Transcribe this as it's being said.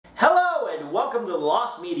and welcome to the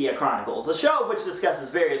Lost Media Chronicles, a show which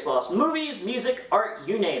discusses various lost movies, music, art,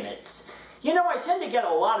 you name it. You know, I tend to get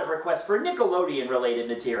a lot of requests for Nickelodeon-related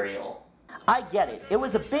material. I get it. It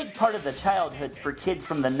was a big part of the childhoods for kids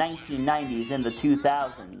from the 1990s and the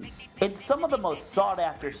 2000s. It's some of the most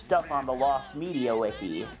sought-after stuff on the Lost Media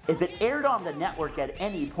Wiki. If it aired on the network at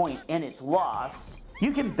any point and it's lost,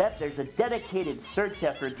 you can bet there's a dedicated search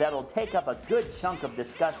effort that'll take up a good chunk of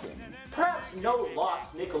discussion. Perhaps no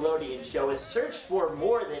lost Nickelodeon show is searched for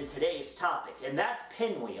more than today's topic, and that's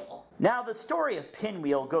Pinwheel. Now, the story of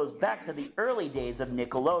Pinwheel goes back to the early days of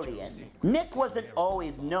Nickelodeon. Nick wasn't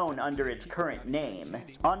always known under its current name.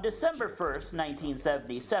 On December 1st,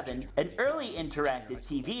 1977, an early interactive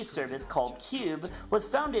TV service called Cube was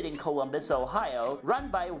founded in Columbus, Ohio, run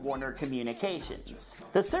by Warner Communications.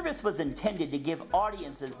 The service was intended to give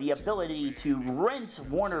audiences the ability to rent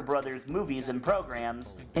Warner Brothers movies and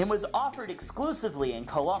programs, and was offered exclusively in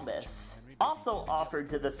Columbus. Also offered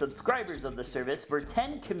to the subscribers of the service were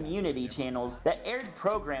 10 community channels that aired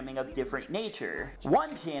programming of different nature.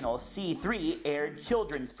 One channel, C3, aired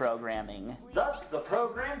children's programming. Thus, the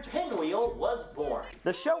program Pinwheel was born.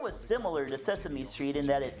 The show was similar to Sesame Street in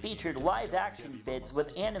that it featured live-action bits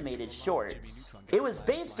with animated shorts. It was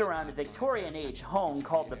based around a Victorian-age home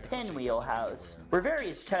called the Pinwheel House, where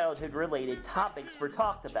various childhood-related topics were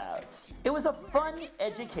talked about. It was a fun,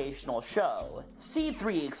 educational show.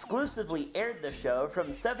 C3 exclusively aired the show from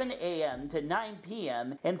 7 a.m. to 9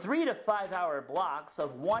 p.m. in 3 to 5 hour blocks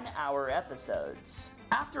of 1 hour episodes.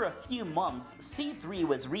 After a few months, C3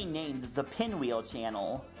 was renamed the Pinwheel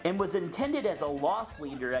Channel, and was intended as a loss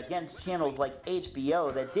leader against channels like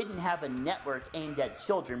HBO that didn't have a network aimed at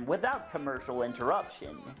children without commercial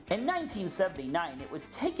interruption. In 1979, it was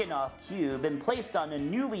taken off Cube and placed on a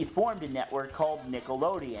newly formed network called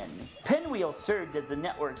Nickelodeon. Pinwheel served as the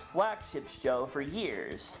network's flagship show for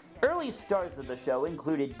years. Early stars of the show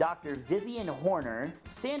included Dr. Vivian Horner,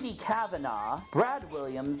 Sandy Kavanaugh, Brad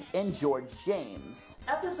Williams, and George James.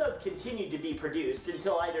 Episodes continued to be produced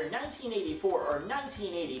until either 1984 or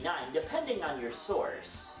 1989, depending on your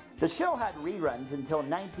source. The show had reruns until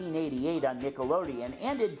 1988 on Nickelodeon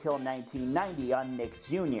and until 1990 on Nick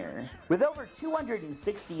Jr. With over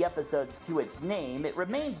 260 episodes to its name, it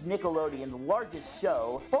remains Nickelodeon's largest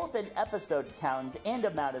show, both in episode count and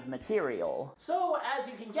amount of material. So, as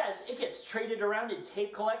you can guess, it gets traded around in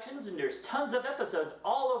tape collections and there's tons of episodes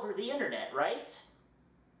all over the internet, right?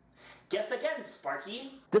 Guess again,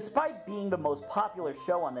 Sparky. Despite being the most popular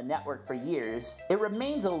show on the network for years, it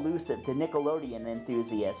remains elusive to Nickelodeon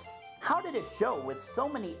enthusiasts. How did a show with so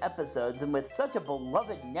many episodes and with such a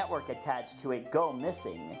beloved network attached to it go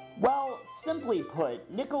missing? Well, simply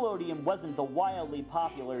put, Nickelodeon wasn't the wildly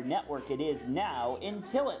popular network it is now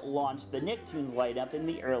until it launched the Nicktoons lineup in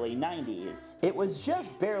the early 90s. It was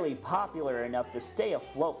just barely popular enough to stay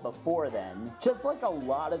afloat before then. Just like a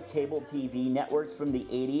lot of cable TV networks from the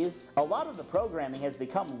 80s, a lot of the programming has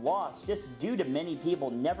become lost just due to many people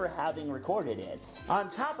never having recorded it. On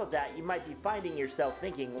top of that, you might be finding yourself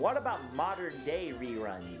thinking, what about modern day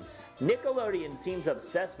reruns? Nickelodeon seems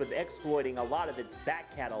obsessed with exploiting a lot of its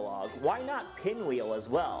back catalog. Why not Pinwheel as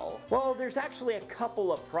well? Well, there's actually a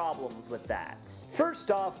couple of problems with that. First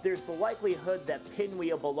off, there's the likelihood that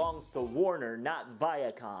Pinwheel belongs to Warner, not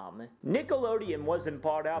Viacom. Nickelodeon wasn't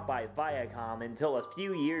bought out by Viacom until a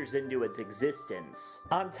few years into its existence.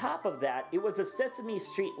 On top of that, it was a Sesame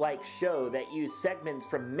Street-like show that used segments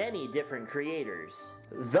from many different creators.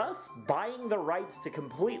 Thus, buying the rights to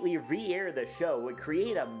completely re-air the show would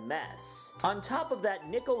create a mess. On top of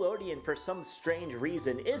that, Nickelodeon, for some strange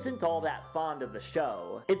reason, isn't all that fond of the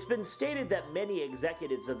show. It's been stated that many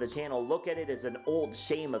executives of the channel look at it as an old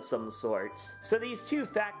shame of some sort. So these two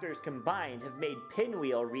factors combined have made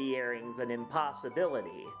Pinwheel re-airings an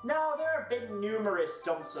impossibility. Now, there have been numerous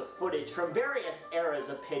dumps of footage from various eras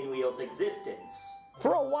of Pinwheel's existence.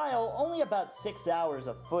 For a while, only about 6 hours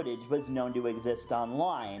of footage was known to exist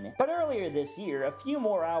online, but earlier this year, a few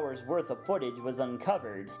more hours worth of footage was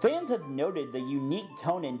uncovered. Fans have noted the unique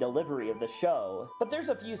tone and delivery of the show, but there's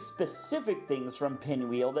a few specific things from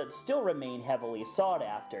Pinwheel that still remain heavily sought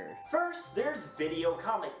after. First, there's video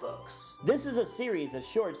comic books. This is a series of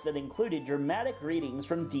shorts that included dramatic readings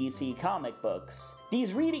from DC comic books.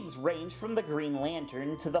 These readings range from the Green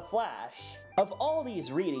Lantern to the Flash. Of all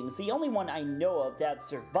these readings, the only one I know of that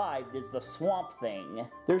survived is the Swamp Thing.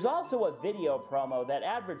 There's also a video promo that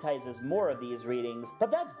advertises more of these readings,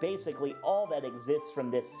 but that's basically all that exists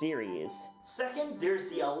from this series. Second, there's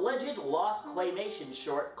the alleged lost claymation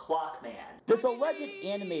short Clockman. This alleged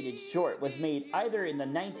animated short was made either in the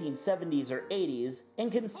 1970s or 80s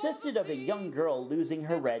and consisted of a young girl losing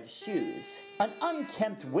her red shoes. An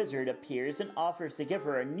unkempt wizard appears and offers to give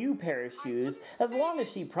her a new pair of shoes as long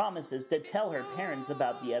as she promises to tell her parents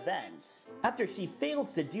about the events. After she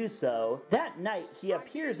fails to do so, that night he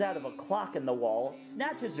appears out of a clock in the wall,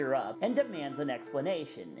 snatches her up, and demands an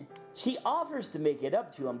explanation. She offers to make it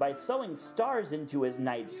up to him by sewing stars into his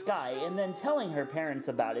night sky and then telling her parents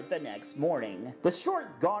about it the next morning. The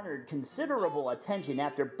short garnered considerable attention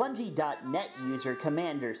after Bungie.net user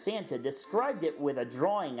Commander Santa described it with a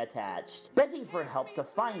drawing attached, begging for help to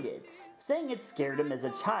find it, saying it scared him as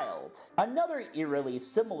a child. Another eerily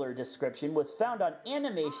similar description was found on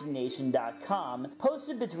AnimationNation.com,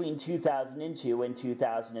 posted between 2002 and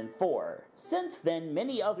 2004. Since then,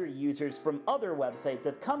 many other users from other websites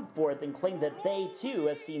have come forth and claimed that they too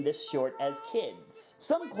have seen this short as kids.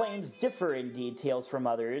 Some claims differ in details from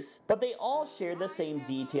others, but they all share the same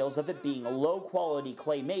details of it being low-quality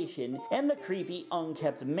claymation and the creepy,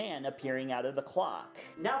 unkept man appearing out of the clock.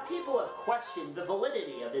 Now, people have questioned the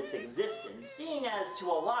validity of its existence, seeing as to a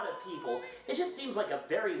lot of people, it just seems like a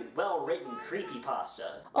very well-written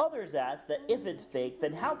creepypasta. Others ask that if it's fake,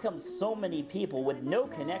 then how come so many people with no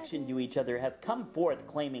connection to each other have come forth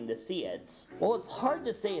claiming to see it? Well, it's hard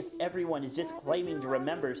to say if everyone is just claiming to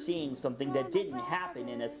remember seeing something that didn't happen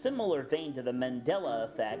in a similar vein to the Mandela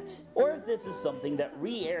effect, or if this is something that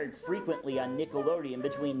re-aired frequently on Nickelodeon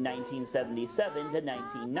between 1977 to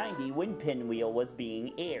 1990 when Pinwheel was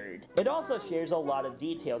being aired. It also shares a lot of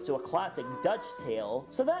details to a classic Dutch tale,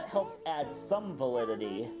 so that helps add some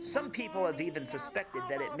validity. Some people have even suspected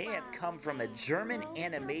that it may have come from a German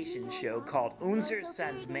animation show called Unser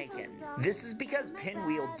Sans Maken. This is because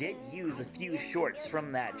Pinwheel did use a few shorts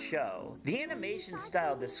from that show. The animation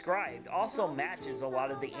style described also matches a lot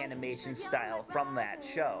of the animation style from that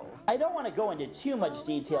show. I don't want to go into too much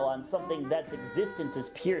detail on something that's existence is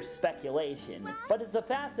pure speculation, but it's a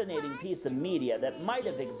fascinating piece of media that might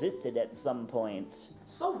have existed at some points.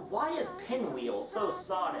 So why is Pinwheel so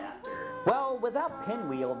sought after? Well, without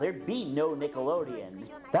Pinwheel, there'd be no Nickelodeon.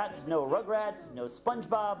 That's no Rugrats, no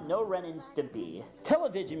SpongeBob, no Ren and Stimpy.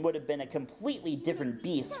 Television would have been a completely different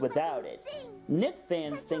beast without it. Nick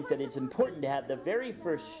fans think that it's important to have the very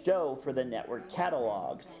first show for the network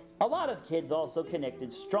cataloged. A lot of kids also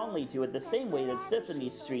connected strongly to it the same way that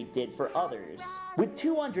Sesame Street did for others. With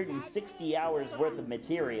 260 hours worth of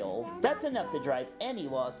material, that's enough to drive any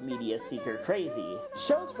lost media seeker crazy.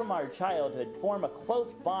 Shows from our childhood form a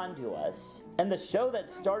close bond to us, and the show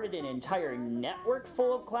that started an entire network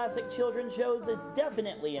full of classic children's shows is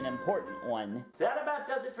definitely an important one. That about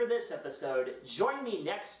does it for this episode. Join me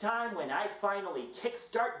next time when I finally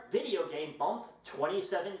kickstart Video Game Month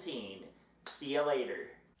 2017. See you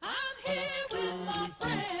later. I'm here with my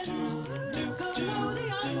friends,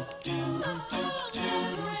 Nickelodeon, the song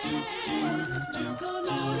and friends,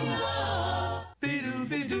 Nickelodeon.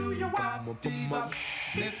 Be-doo, you wop, bee-bop,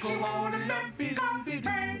 Nickelodeon, be-doo,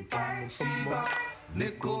 bop,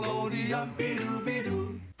 Nickelodeon,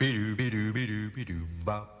 be-doo. Be-doo,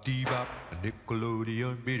 bop, dee-bop,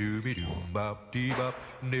 Nickelodeon, be-doo, bop, dee-bop,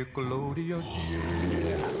 Nickelodeon,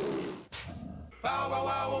 yeah. Bow, wow,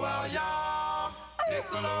 wow, wow, yeah.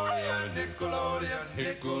 Nickelodeon, Nickelodeon,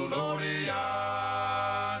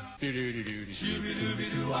 Nickelodeon.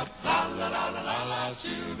 Shoo-be-doo-be-doo-wop, la la la la la la.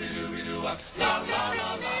 Shoo-be-doo-be-doo-wop, la la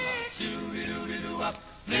la la la. Shoo-be-doo-be-doo-wop,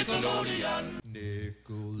 Nickelodeon.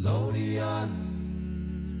 Nickelodeon,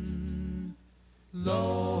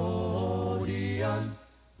 Lodion,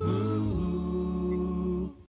 ooh.